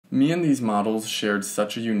Me and these models shared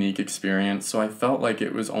such a unique experience, so I felt like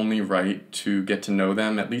it was only right to get to know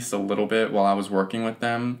them at least a little bit while I was working with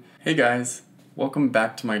them. Hey guys, welcome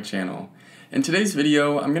back to my channel. In today's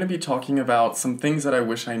video, I'm going to be talking about some things that I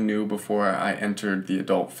wish I knew before I entered the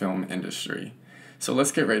adult film industry. So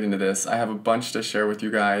let's get right into this. I have a bunch to share with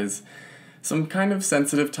you guys. Some kind of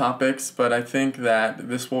sensitive topics, but I think that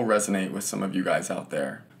this will resonate with some of you guys out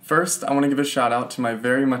there. First, I want to give a shout out to my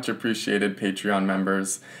very much appreciated Patreon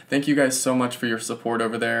members. Thank you guys so much for your support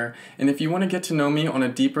over there. And if you want to get to know me on a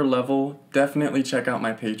deeper level, definitely check out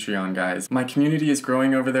my Patreon, guys. My community is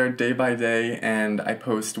growing over there day by day, and I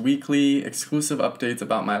post weekly exclusive updates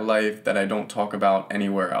about my life that I don't talk about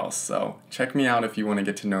anywhere else. So check me out if you want to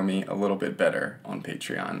get to know me a little bit better on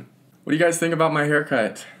Patreon. What do you guys think about my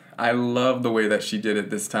haircut? I love the way that she did it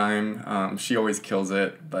this time. She always kills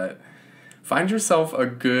it, but find yourself a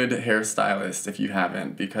good hairstylist if you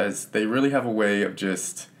haven't, because they really have a way of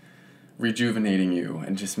just rejuvenating you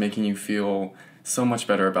and just making you feel so much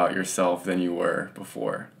better about yourself than you were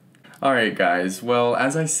before. Alright guys, well,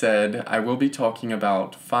 as I said, I will be talking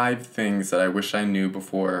about 5 things that I wish I knew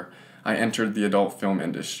before I entered the adult film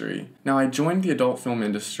industry. Now, I joined the adult film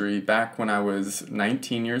industry back when I was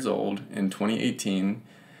 19 years old in 2018,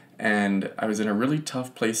 and I was in a really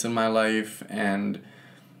tough place in my life, and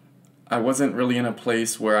I wasn't really in a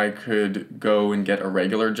place where I could go and get a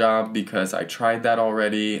regular job because I tried that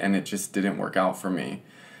already and it just didn't work out for me.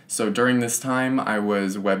 So during this time, I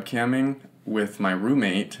was webcamming with my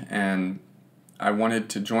roommate, and I wanted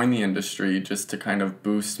to join the industry just to kind of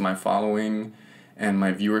boost my following and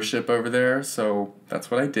my viewership over there, so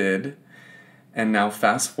that's what I did. And now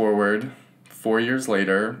fast forward, 4 years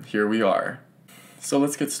later, here we are. So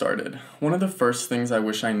let's get started. One of the first things I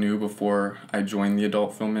wish I knew before I joined the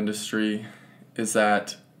adult film industry is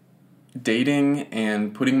that dating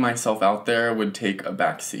and putting myself out there would take a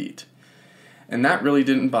back seat. And that really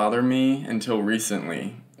didn't bother me until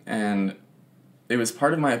recently. And it was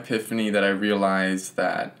part of my epiphany that I realized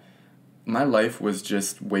that my life was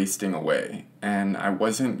just wasting away, and I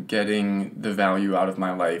wasn't getting the value out of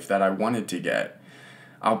my life that I wanted to get.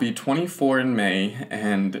 I'll be 24 in May,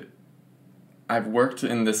 and I've worked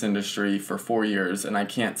in this industry for 4 years, and I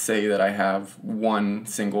can't say that I have one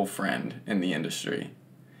single friend in the industry.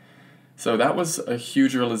 So that was a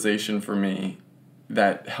huge realization for me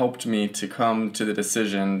that helped me to come to the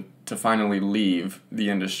decision to finally leave the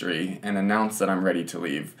industry and announce that I'm ready to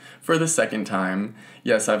leave for the second time.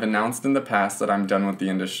 Yes, I've announced in the past that I'm done with the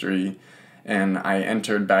industry, and I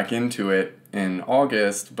entered back into it in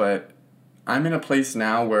August, but I'm in a place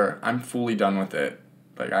now where I'm fully done with it.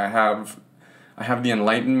 Like, I have the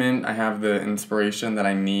enlightenment, I have the inspiration that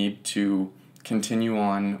I need to continue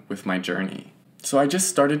on with my journey. So I just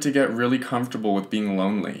started to get really comfortable with being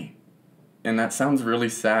lonely. And that sounds really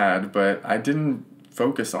sad, but I didn't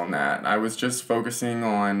focus on that. I was just focusing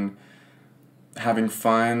on having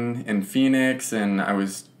fun in Phoenix, and I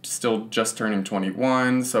was still just turning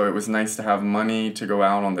 21, so it was nice to have money to go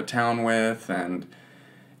out on the town with and,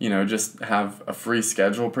 you know, just have a free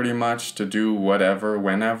schedule pretty much to do whatever,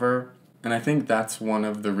 whenever. And I think that's one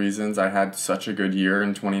of the reasons I had such a good year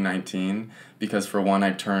in 2019, because for one,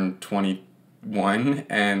 I turned 21,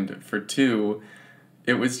 and for two,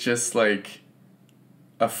 it was just like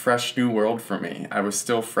a fresh new world for me. I was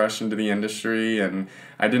still fresh into the industry, and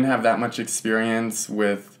I didn't have that much experience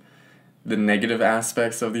with the negative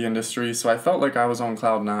aspects of the industry, so I felt like I was on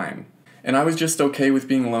cloud 9. And I was just okay with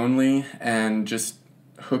being lonely and just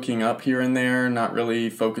hooking up here and there, not really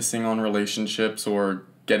focusing on relationships or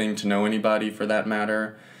getting to know anybody for that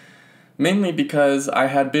matter. Mainly because I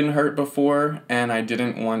had been hurt before, and I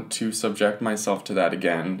didn't want to subject myself to that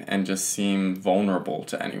again and just seem vulnerable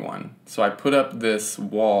to anyone. So I put up this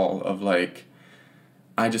wall of like,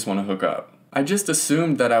 I just want to hook up. I just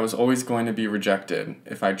assumed that I was always going to be rejected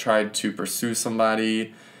if I tried to pursue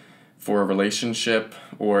somebody for a relationship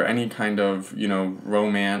or any kind of,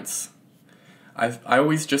 romance. I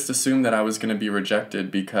always just assumed that I was going to be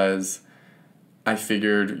rejected because I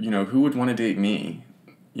figured, who would want to date me?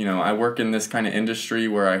 I work in this kind of industry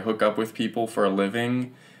where I hook up with people for a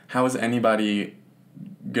living. How is anybody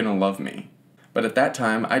gonna love me? But at that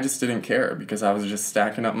time, I just didn't care because I was just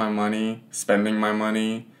stacking up my money, spending my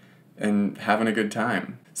money, and having a good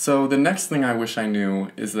time. So the next thing I wish I knew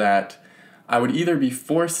is that I would either be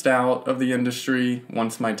forced out of the industry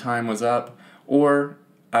once my time was up, or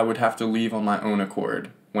I would have to leave on my own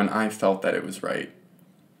accord when I felt that it was right.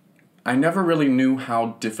 I never really knew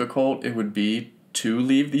how difficult it would be to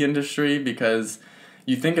leave the industry, because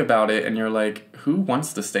you think about it and you're like, who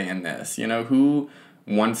wants to stay in this? Who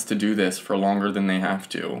wants to do this for longer than they have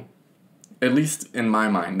to? At least in my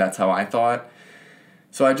mind, that's how I thought.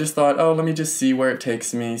 So I just thought, oh, let me just see where it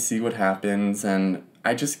takes me, see what happens, and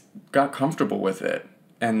I just got comfortable with it.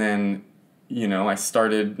 And then, I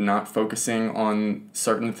started not focusing on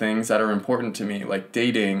certain things that are important to me, like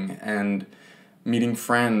dating and meeting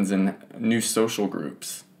friends and new social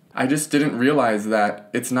groups. I just didn't realize that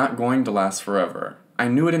it's not going to last forever. I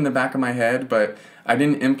knew it in the back of my head, but I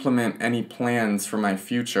didn't implement any plans for my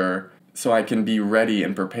future so I can be ready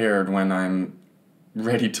and prepared when I'm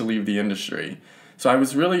ready to leave the industry. So I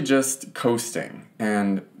was really just coasting,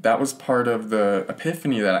 and that was part of the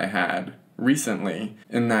epiphany that I had recently,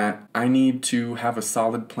 in that I need to have a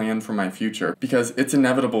solid plan for my future, because it's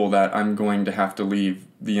inevitable that I'm going to have to leave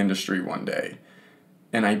the industry one day.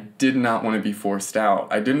 And I did not want to be forced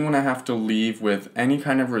out. I didn't want to have to leave with any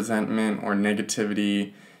kind of resentment or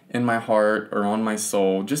negativity in my heart or on my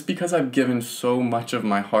soul, just because I've given so much of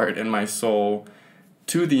my heart and my soul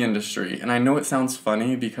to the industry. And I know it sounds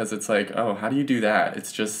funny because it's like, oh, how do you do that?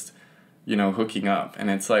 It's just, hooking up. And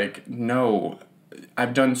it's like, no,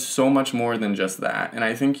 I've done so much more than just that. And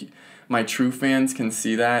I think my true fans can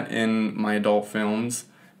see that in my adult films.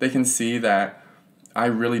 They can see that I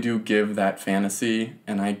really do give that fantasy,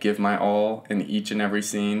 and I give my all in each and every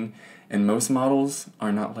scene. And most models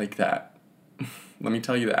are not like that. Let me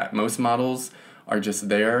tell you that. Most models are just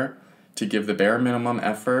there to give the bare minimum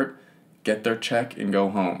effort, get their check, and go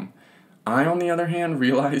home. I, on the other hand,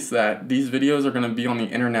 realize that these videos are going to be on the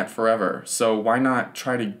internet forever, so why not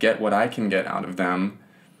try to get what I can get out of them,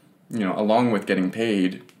 along with getting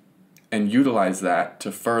paid, and utilize that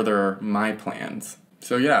to further my plans.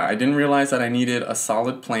 So yeah, I didn't realize that I needed a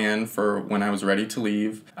solid plan for when I was ready to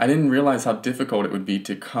leave. I didn't realize how difficult it would be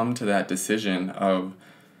to come to that decision of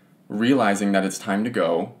realizing that it's time to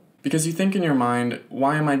go, because you think in your mind,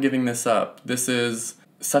 why am I giving this up? This is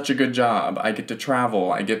such a good job. I get to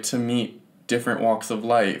travel, I get to meet different walks of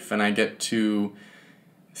life, and I get to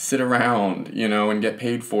sit around, and get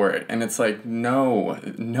paid for it. And it's like, no.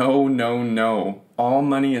 All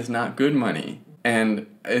money is not good money. And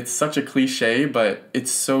it's such a cliche, but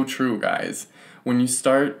it's so true, guys. When you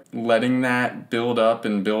start letting that build up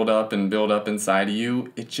and build up and build up inside of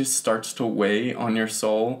you, it just starts to weigh on your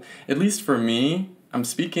soul. At least for me, I'm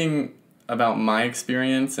speaking about my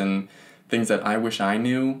experience and things that I wish I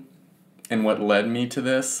knew and what led me to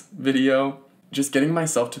this video. Just getting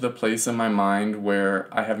myself to the place in my mind where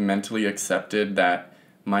I have mentally accepted that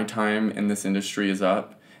my time in this industry is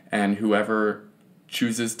up, and whoever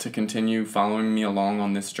chooses to continue following me along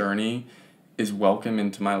on this journey is welcome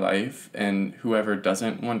into my life, and whoever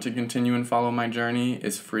doesn't want to continue and follow my journey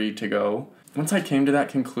is free to go. Once I came to that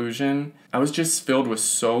conclusion, I was just filled with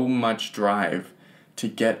so much drive to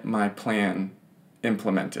get my plan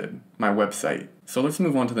implemented, my website. So let's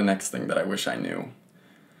move on to the next thing that I wish I knew.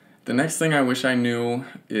 The next thing I wish I knew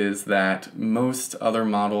is that most other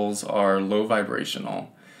models are low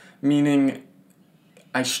vibrational, meaning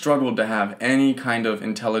I struggled to have any kind of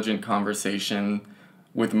intelligent conversation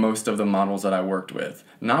with most of the models that I worked with.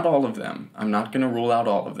 Not all of them. I'm not going to rule out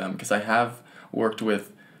all of them, because I have worked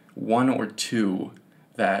with one or two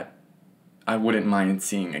that I wouldn't mind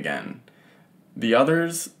seeing again. The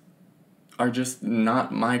others are just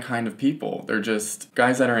not my kind of people. They're just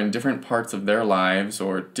guys that are in different parts of their lives,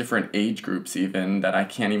 or different age groups even, that I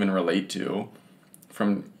can't even relate to,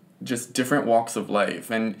 from just different walks of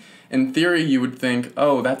life. And in theory, you would think,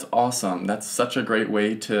 oh, that's awesome. That's such a great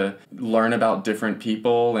way to learn about different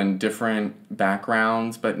people and different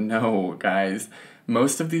backgrounds. But no, guys,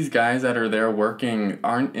 most of these guys that are there working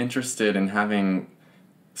aren't interested in having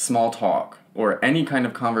small talk or any kind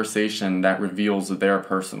of conversation that reveals their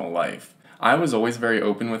personal life. I was always very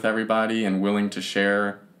open with everybody and willing to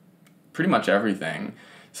share pretty much everything.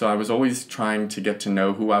 So I was always trying to get to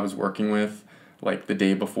know who I was working with, like the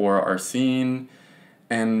day before our scene.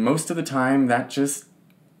 And most of the time, that just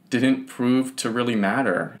didn't prove to really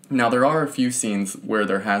matter. Now, there are a few scenes where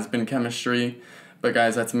there has been chemistry, but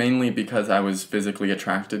guys, that's mainly because I was physically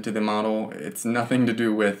attracted to the model. It's nothing to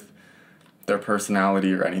do with their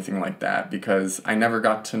personality or anything like that, because I never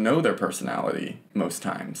got to know their personality most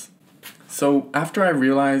times. So after I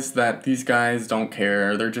realized that these guys don't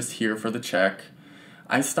care, they're just here for the check,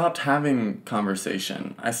 I stopped having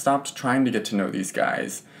conversation. I stopped trying to get to know these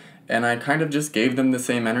guys, and I kind of just gave them the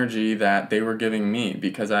same energy that they were giving me,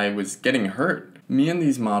 because I was getting hurt. Me and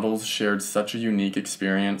these models shared such a unique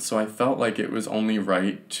experience, so I felt like it was only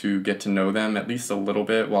right to get to know them at least a little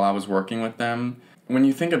bit while I was working with them. When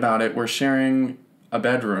you think about it, we're sharing a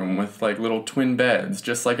bedroom with like little twin beds,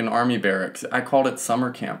 just like an army barracks. I called it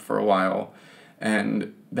summer camp for a while,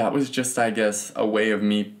 and that was just, I guess, a way of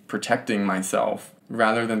me protecting myself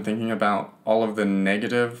rather than thinking about all of the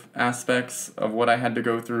negative aspects of what I had to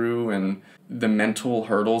go through and the mental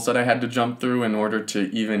hurdles that I had to jump through in order to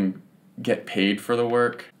even get paid for the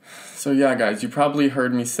work. So yeah, guys, you probably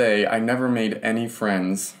heard me say I never made any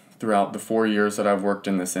friends throughout the 4 years that I've worked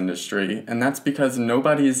in this industry, and that's because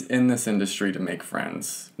nobody's in this industry to make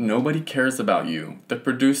friends. Nobody cares about you. The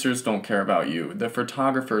producers don't care about you. The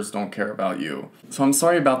photographers don't care about you. So I'm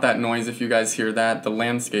sorry about that noise if you guys hear that. The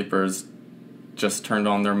landscapers just turned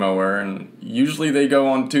on their mower, and usually they go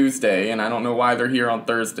on Tuesday, and I don't know why they're here on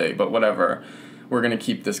Thursday, but whatever. We're gonna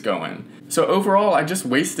keep this going. So overall, I just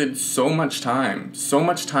wasted so much time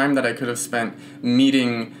that I could have spent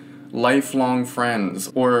meeting lifelong friends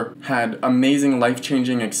or had amazing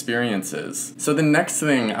life-changing experiences. So the next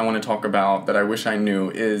thing I want to talk about that I wish I knew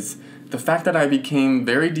is the fact that I became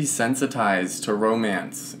very desensitized to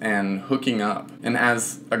romance and hooking up. And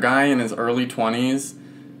as a guy in his early 20s,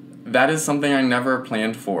 that is something I never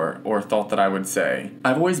planned for or thought that I would say.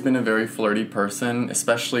 I've always been a very flirty person,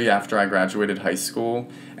 especially after I graduated high school,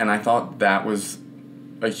 and I thought that was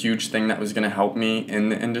a huge thing that was going to help me in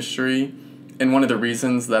the industry. And one of the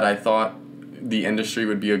reasons that I thought the industry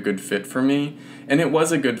would be a good fit for me, and it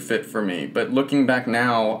was a good fit for me, but looking back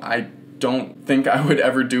now, I don't think I would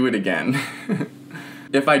ever do it again.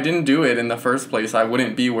 If I didn't do it in the first place, I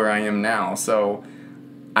wouldn't be where I am now. So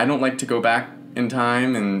I don't like to go back in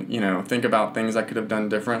time and, think about things I could have done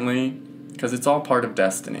differently, because it's all part of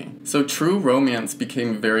destiny. So true romance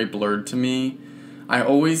became very blurred to me. I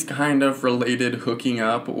always kind of related hooking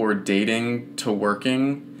up or dating to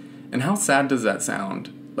working. And how sad does that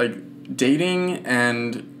sound? Like, dating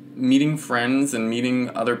and meeting friends and meeting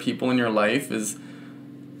other people in your life is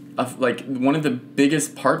like one of the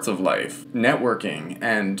biggest parts of life. Networking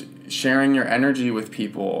and sharing your energy with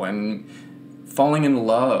people and falling in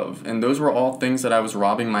love. And those were all things that I was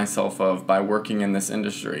robbing myself of by working in this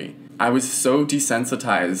industry. I was so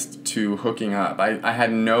desensitized to hooking up. I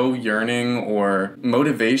had no yearning or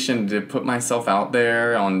motivation to put myself out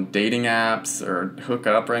there on dating apps or hook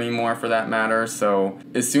up anymore for that matter. So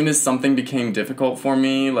as soon as something became difficult for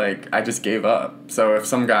me, I just gave up. So if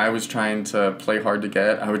some guy was trying to play hard to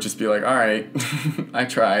get, I would just be like, all right, I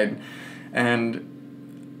tried.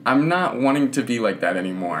 And I'm not wanting to be like that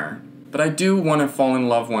anymore. But I do want to fall in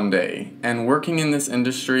love one day, and working in this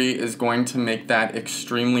industry is going to make that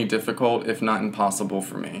extremely difficult, if not impossible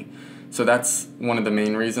for me. So that's one of the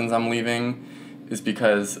main reasons I'm leaving, is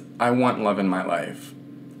because I want love in my life.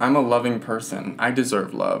 I'm a loving person. I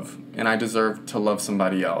deserve love, and I deserve to love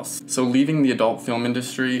somebody else. So leaving the adult film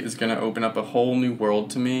industry is going to open up a whole new world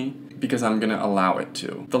to me, because I'm going to allow it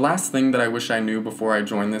to. The last thing that I wish I knew before I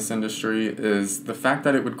joined this industry is the fact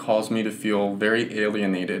that it would cause me to feel very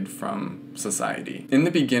alienated from society. In the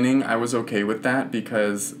beginning, I was okay with that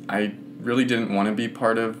because I really didn't want to be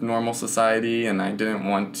part of normal society and I didn't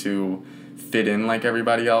want to fit in like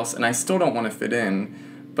everybody else, and I still don't want to fit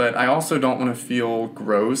in, but I also don't want to feel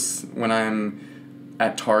gross when I'm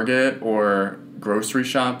at Target or grocery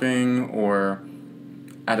shopping or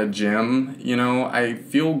at a gym. I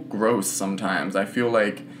feel gross sometimes. I feel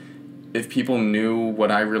like if people knew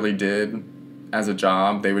what I really did as a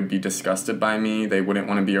job, they would be disgusted by me. They wouldn't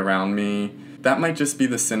want to be around me. That might just be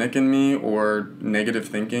the cynic in me or negative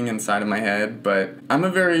thinking inside of my head, but I'm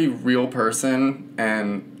a very real person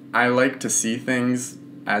and I like to see things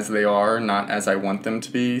as they are, not as I want them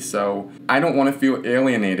to be. So I don't want to feel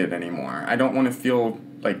alienated anymore. I don't want to feel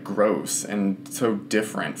gross and so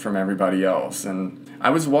different from everybody else. And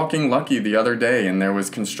I was walking Lucky the other day and there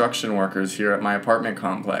was construction workers here at my apartment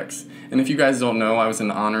complex. And if you guys don't know, I was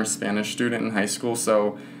an honors Spanish student in high school,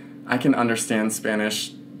 so I can understand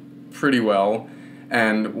Spanish pretty well.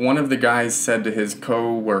 And one of the guys said to his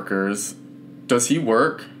co-workers, "Does he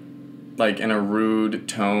work?" in a rude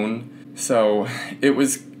tone. So it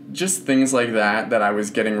was just things like that I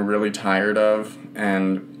was getting really tired of.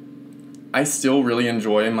 And I still really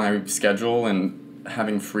enjoy my schedule and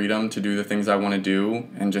having freedom to do the things I want to do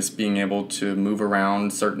and just being able to move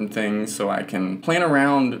around certain things so I can plan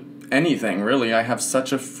around anything, really. I have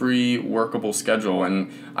such a free, workable schedule,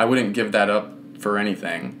 and I wouldn't give that up for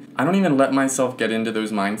anything. I don't even let myself get into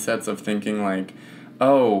those mindsets of thinking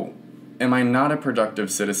oh, am I not a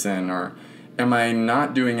productive citizen, or am I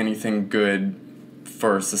not doing anything good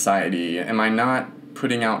for society? Am I not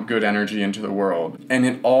putting out good energy into the world? And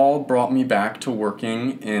it all brought me back to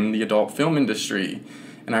working in the adult film industry.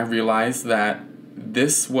 And I realized that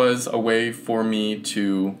this was a way for me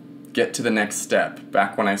to get to the next step.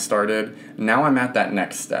 Back when I started, now I'm at that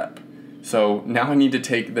next step. So now I need to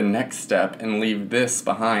take the next step and leave this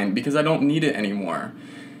behind because I don't need it anymore.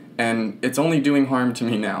 And it's only doing harm to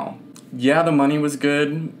me now. Yeah, the money was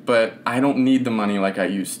good, but I don't need the money like I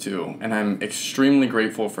used to, and I'm extremely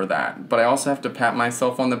grateful for that. But I also have to pat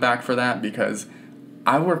myself on the back for that because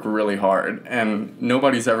I work really hard, and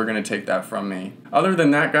nobody's ever going to take that from me. Other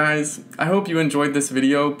than that, guys, I hope you enjoyed this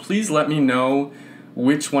video. Please let me know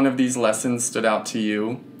which one of these lessons stood out to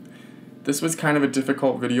you. This was kind of a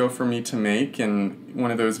difficult video for me to make, and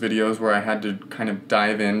one of those videos where I had to kind of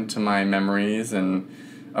dive into my memories and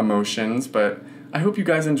emotions, but I hope you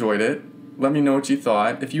guys enjoyed it. Let me know what you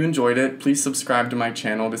thought. If you enjoyed it, please subscribe to my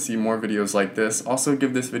channel to see more videos like this. Also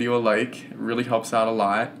give this video a like, it really helps out a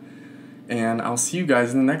lot. And I'll see you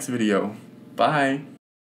guys in the next video. Bye!